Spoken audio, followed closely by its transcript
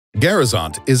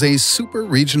Gorizont is a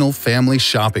super-regional family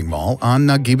shopping mall on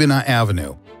Nagibina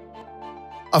Avenue,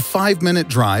 a 5-minute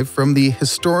drive from the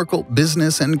historical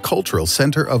business and cultural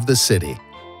center of the city.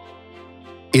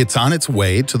 It's on its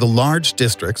way to the large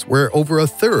districts where over a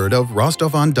third of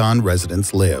Rostov-na-Donu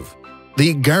residents live.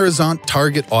 The Gorizont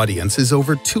target audience is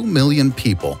over 2 million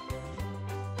people.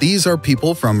 These are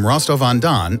people from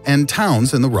Rostov-na-Donu and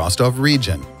towns in the Rostov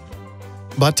region: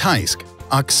 Bataysk,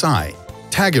 Aksai,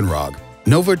 Taganrog,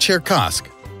 Novocherkassk,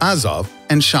 Azov,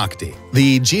 and Shakhty.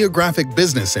 The Geographic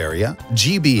Business Area,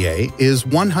 GBA, is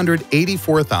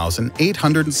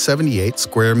 184,878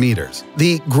 square meters.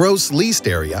 The Gross Leased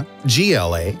Area,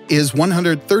 GLA, is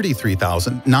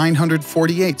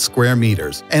 133,948 square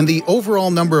meters, and the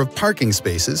overall number of parking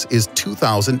spaces is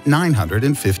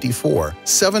 2,954,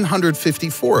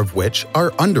 754 of which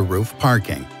are under-roof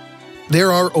parking.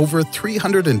 There are over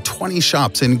 320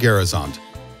 shops in Gorizont,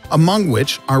 among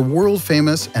which are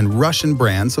world-famous and Russian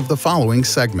brands of the following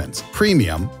segments: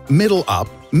 premium, middle-up,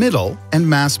 middle, and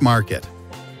mass market.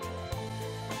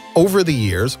 Over the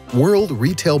years, world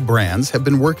retail brands have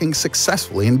been working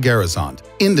successfully in Gorizont.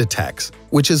 Inditex,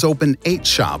 which has opened 8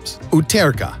 shops;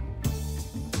 Uterka,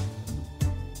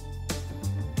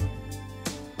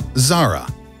 Zara,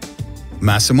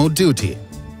 Massimo Dutti,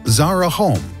 Zara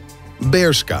Home,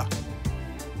 Bershka,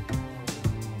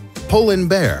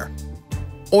 Pull&Bear,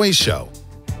 Oysho,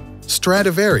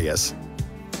 Stradivarius,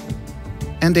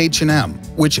 and H&M,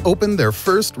 which opened their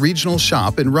first regional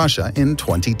shop in Russia in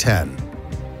 2010.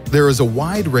 There is a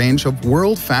wide range of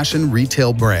world fashion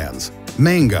retail brands: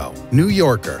 Mango, New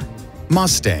Yorker,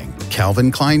 Mustang,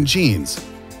 Calvin Klein Jeans,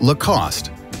 Lacoste,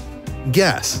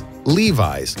 Guess,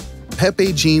 Levi's,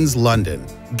 Pepe Jeans London,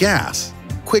 Gas,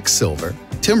 Quiksilver,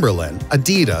 Timberland,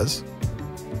 Adidas,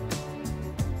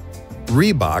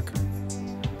 Reebok,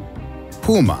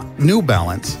 Puma, New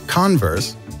Balance,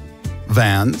 Converse,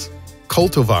 Vans,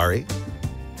 Cultivari,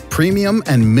 premium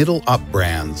and middle-up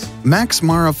brands. Max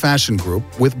Mara Fashion Group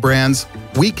with brands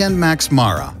Weekend Max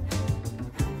Mara,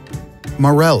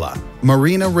 Marella,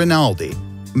 Marina Rinaldi,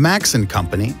 Max &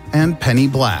 Company, and Penny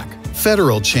Black.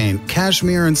 Federal chain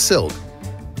Cashmere and Silk.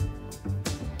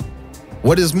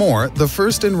 What is more, the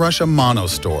first in Russia mono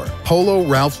store, Polo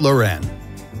Ralph Lauren,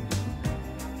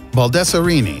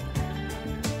 Baldessarini,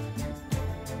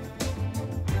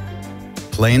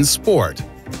 Plain Sport,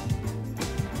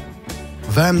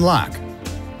 Van Lack,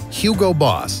 Hugo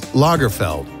Boss,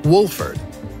 Lagerfeld, Wolford,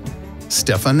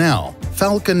 Stefanel,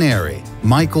 Falconeri,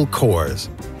 Michael Kors,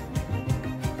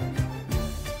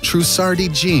 Trussardi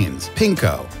Jeans,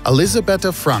 Pinko,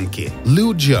 Elisabetta Franchi,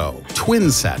 Lou Jo,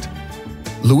 Twinset,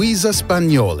 Luisa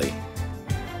Spagnoli,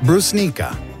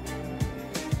 Brusnica,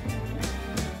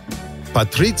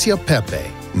 Patrizia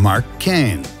Pepe, Mark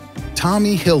Kane,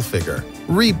 Tommy Hilfiger,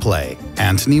 Replay,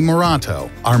 Anthony Morato,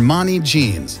 Armani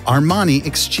Jeans, Armani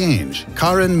Exchange,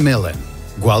 Karen Millen,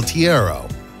 Gualtiero,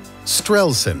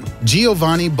 Strelson,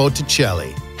 Giovanni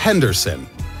Botticelli, Henderson,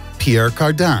 Pierre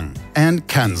Cardin, and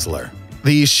Kanzler.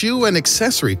 The shoe and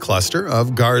accessory cluster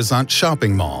of Gorizont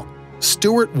Shopping Mall: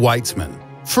 Stuart Weitzman,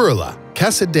 Furla,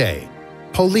 Casadei,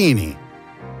 Polini,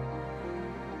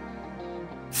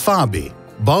 Fabi,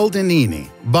 Baldinini,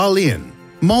 Balin,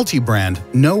 multi-brand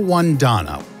No One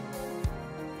Donna,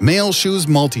 male shoes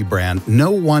multi-brand No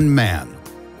One Man,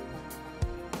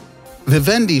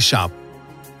 Vivendi Shop,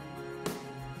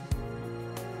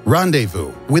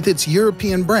 Rendezvous with its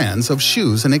European brands of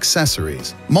shoes and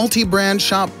accessories, multi-brand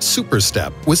shop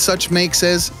Superstep with such makes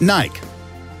as Nike,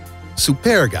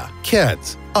 Superga,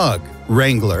 Keds, UGG,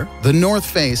 Wrangler, The North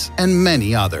Face, and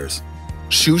many others.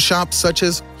 Shoe shops such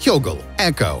as Hyogel,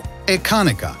 Echo,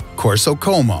 Econica, Corso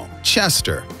Como,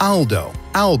 Chester, Aldo,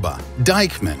 Alba,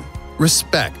 Deichmann,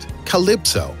 Respect,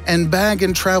 Calypso, and bag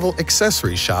and travel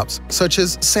accessory shops such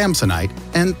as Samsonite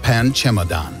and Pan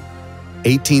Chemodan.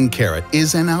 18 Karat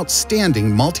is an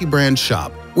outstanding multi-brand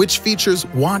shop which features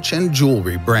watch and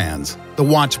jewelry brands. The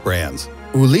watch brands: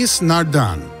 Ulysse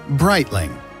Nardin,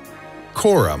 Breitling,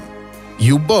 Corum,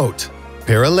 U-Boat,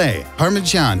 Perle,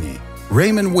 Parmigiani,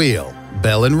 Raymond Wheel,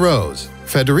 Bell & Rose,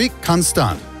 Frederic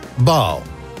Constant, Ball,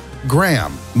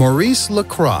 Graham, Maurice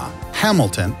Lacroix,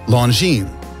 Hamilton, Longines,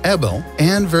 Ebel,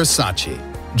 and Versace.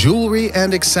 Jewelry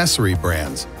and accessory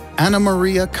brands: Anna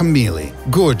Maria Camilli,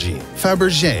 Gurgi,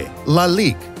 Fabergé,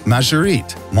 Lalique,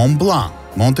 Marguerite, Montblanc,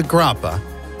 Montegrappa,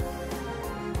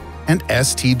 and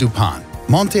St. Dupont.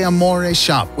 Monte Amore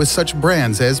shop with such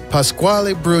brands as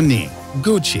Pasquale Bruni,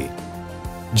 Gucci,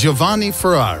 Giovanni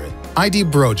Ferrari, ID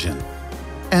Brogen,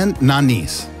 and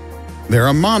Nanis. There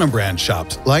are monobrand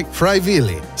shops like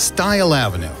Frivilli, Style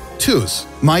Avenue, Tus,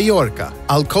 Mallorca,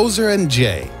 Alcozer &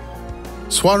 J,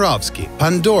 Swarovski,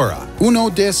 Pandora, Uno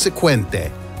de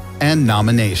Sequente, and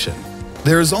Nomination.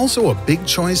 There is also a big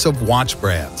choice of watch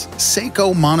brands: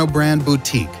 Seiko Monobrand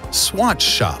Boutique, Swatch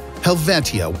Shop,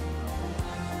 Helvetia.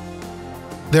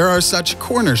 There are such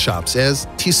corner shops as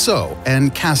Tissot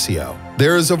and Casio.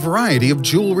 There is a variety of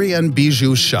jewelry and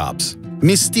bijou shops: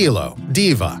 Mistilo,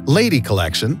 Diva, Lady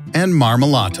Collection, and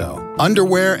Marmolato.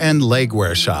 Underwear and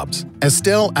legwear shops: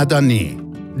 Estelle Adani,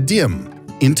 Dim,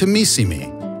 Intimissimi,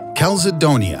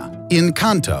 Calzedonia,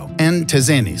 Incanto, and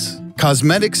Tezenis.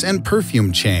 Cosmetics and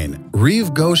perfume chain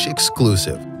Rive Gauche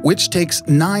Exclusive, which takes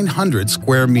 900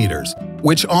 square meters,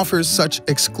 which offers such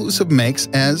exclusive makes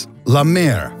as La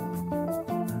Mer,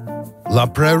 La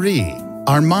Prairie,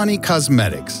 Armani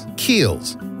Cosmetics,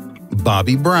 Kiehl's,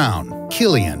 Bobbi Brown,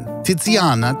 Kilian,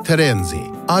 Tiziana Terenzi,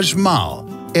 Ajmal,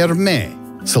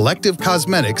 Hermès, Selective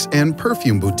Cosmetics and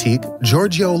Perfume Boutique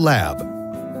Giorgio Lab,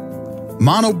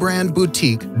 Monobrand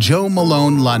Boutique Joe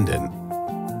Malone London,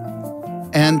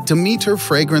 and Demeter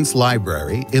Fragrance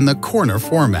Library in the corner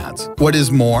formats. What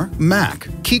is more, MAC,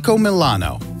 Kiko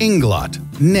Milano, Inglot,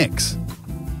 NYX,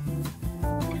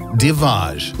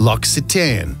 Divage,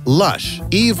 L'Occitane, Lush,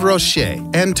 Yves Rocher,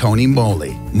 and Tony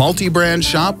Moly. Multi-brand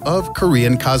shop of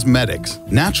Korean cosmetics,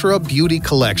 Natura Beauty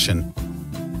Collection,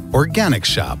 Organic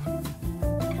Shop.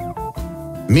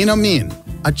 Minamin,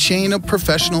 a chain of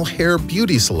professional hair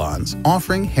beauty salons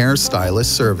offering hairstylist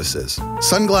services.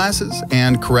 Sunglasses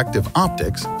and corrective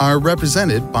optics are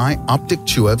represented by Optic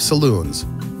Chuev Saloons.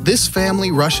 This family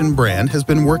Russian brand has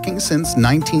been working since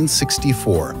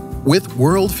 1964 with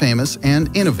world-famous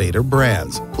and innovator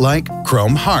brands like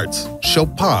Chrome Hearts,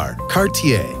 Chopard,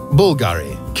 Cartier,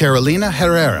 Bulgari, Carolina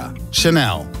Herrera,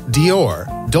 Chanel, Dior,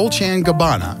 Dolce &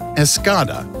 Gabbana,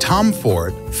 Escada, Tom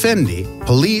Ford, Fendi,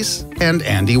 Police, and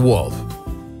Andy Wolf.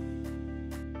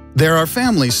 There are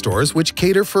family stores which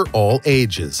cater for all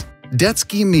ages: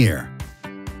 Detsky Mir,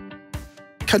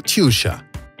 Katyusha,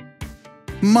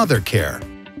 Mother Care,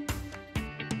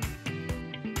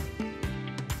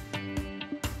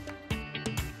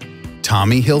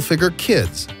 Tommy Hilfiger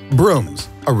Kids, Brooms,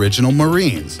 Original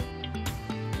Marines,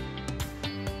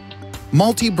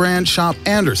 Multi-brand shop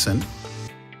Anderson,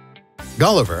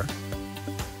 Gulliver,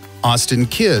 Austin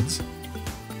Kids,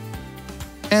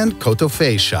 and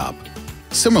Kotofe Shop.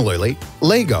 Similarly,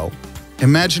 Lego,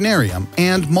 Imaginarium,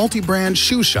 and multi-brand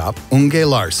shoe shop Unge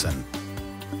Larsen.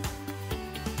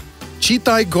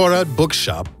 Chitai Gorod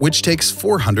Bookshop, which takes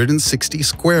 460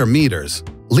 square meters.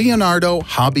 Leonardo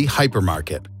Hobby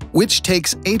Hypermarket, which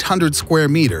takes 800 square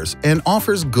meters and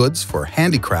offers goods for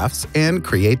handicrafts and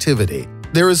creativity.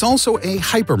 There is also a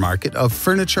hypermarket of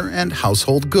furniture and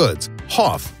household goods,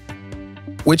 Hoff,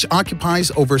 which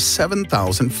occupies over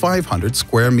 7,500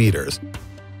 square meters.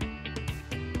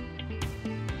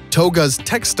 Toga's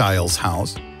Textiles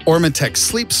House, Ormatex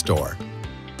Sleep Store,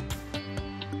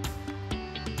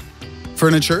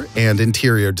 Furniture and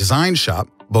Interior Design Shop,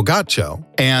 Bogaccio,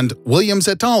 and Williams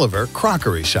 & Oliver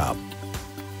Crockery Shop.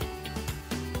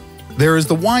 There is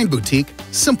the wine boutique,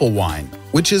 Simple Wine,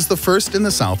 which is the first in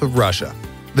the south of Russia.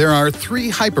 There are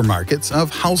 3 hypermarkets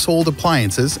of household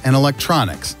appliances and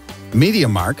electronics: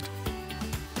 MediaMarkt,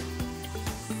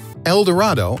 El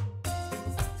Dorado,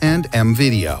 and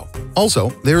M-Video. Also,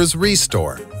 there is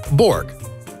Restore, Borg,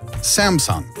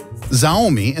 Samsung,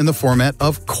 Xiaomi in the format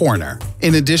of Corner.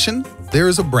 In addition, there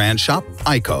is a brand shop,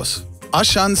 Icos,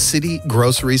 Ashan City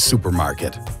Grocery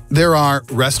Supermarket. There are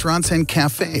restaurants and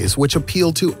cafes which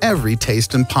appeal to every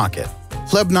taste and pocket.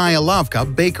 Chlebnaya Lavka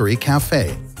Bakery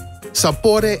Cafe,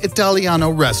 Sapore Italiano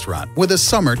Restaurant with a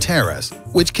summer terrace,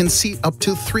 which can seat up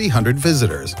to 300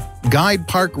 visitors. Guide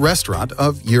Park Restaurant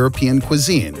of European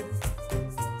cuisine.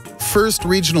 First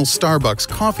Regional Starbucks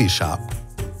Coffee Shop,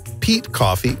 Pete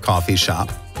Coffee Coffee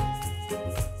Shop,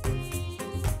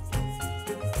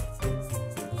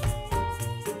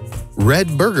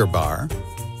 Red Burger Bar,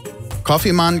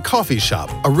 Coffeeman Coffee Shop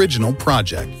Original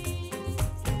Project,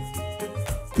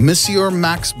 Monsieur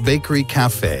Max Bakery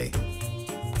Cafe,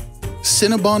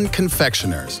 Cinnabon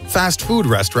Confectioners, fast food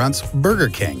restaurants Burger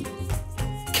King,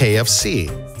 KFC,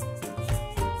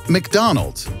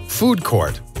 McDonald's, Food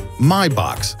Court, My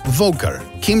Box, Voker,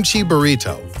 Kimchi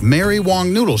Burrito, Mary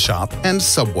Wong Noodle Shop, and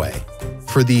Subway.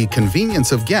 For the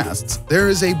convenience of guests, there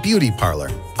is a beauty parlor,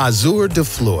 Azur de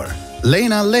Fleur,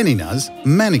 Lena Lenina's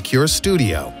Manicure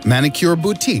Studio, Manicure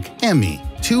Boutique, Emmy,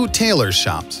 2 tailor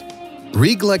shops,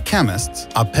 Rigla Chemists,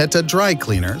 Apeta Dry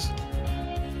Cleaners,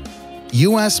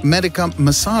 US Medica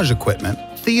Massage Equipment,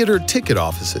 theater ticket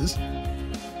offices,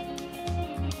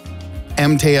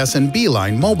 MTS and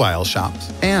Beeline mobile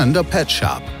shops, and a pet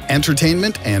shop.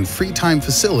 Entertainment and free time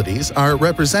facilities are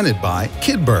represented by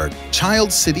Kidberg,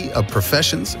 child city of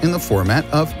professions in the format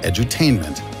of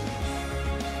edutainment.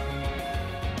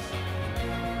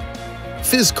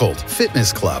 Fizkult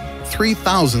Fitness Club,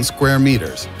 3,000 square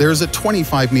meters. There's a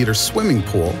 25-meter swimming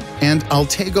pool and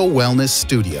Altego Wellness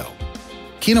Studio.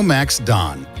 Kinomax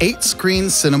Don, 8-screen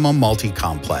cinema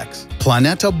multi-complex.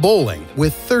 Planeta Bowling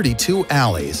with 32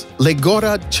 alleys.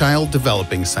 Legora Child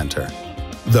Developing Center.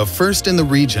 The first in the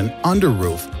region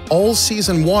under-roof,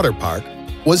 all-season water park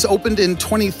was opened in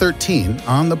 2013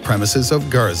 on the premises of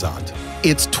Gorizont.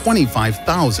 It's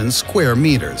 25,000 square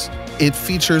meters. It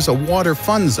features a water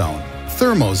fun zone,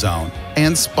 thermo zone,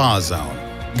 and spa zone.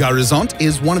 Gorizont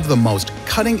is one of the most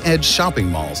cutting-edge shopping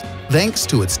malls thanks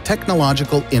to its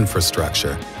technological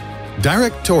infrastructure.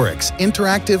 Directorix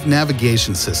Interactive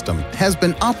Navigation System has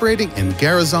been operating in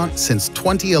Gorizont since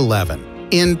 2011.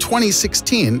 In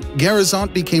 2016,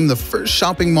 Gorizont became the first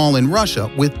shopping mall in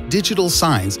Russia with digital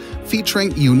signs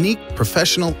featuring unique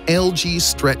professional LG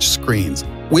stretch screens,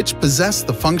 which possess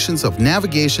the functions of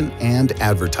navigation and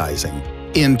advertising.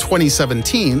 In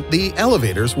 2017, the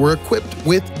elevators were equipped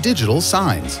with digital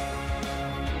signs.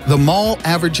 The mall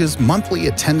averages monthly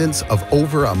attendance of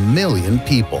over 1 million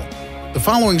people. The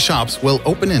following shops will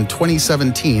open in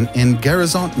 2017 in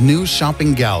Gorizont New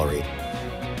Shopping Gallery,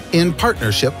 in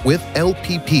partnership with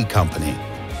LPP Company.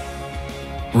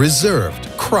 Reserved,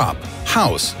 Crop,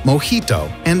 House,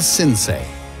 Mojito, and Sinsei.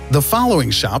 The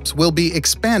following shops will be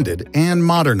expanded and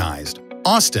modernized.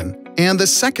 Austin, and the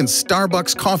second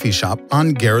Starbucks coffee shop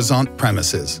on Gorizont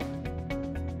premises.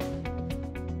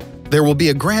 There will be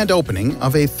a grand opening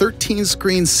of a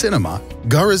 13-screen cinema,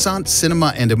 Gorizont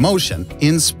Cinema and Emotion,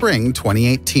 in spring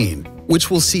 2018, which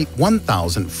will seat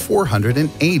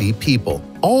 1,480 people.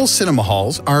 All cinema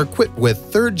halls are equipped with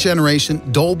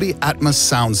third-generation Dolby Atmos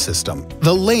sound system,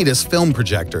 the latest film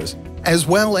projectors, as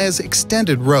well as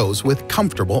extended rows with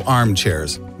comfortable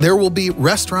armchairs. There will be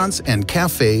restaurants and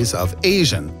cafes of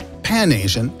Asian,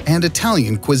 Pan-Asian, and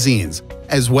Italian cuisines,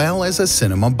 as well as a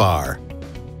cinema bar.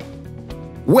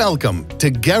 Welcome to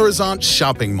Gorizont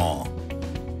Shopping Mall.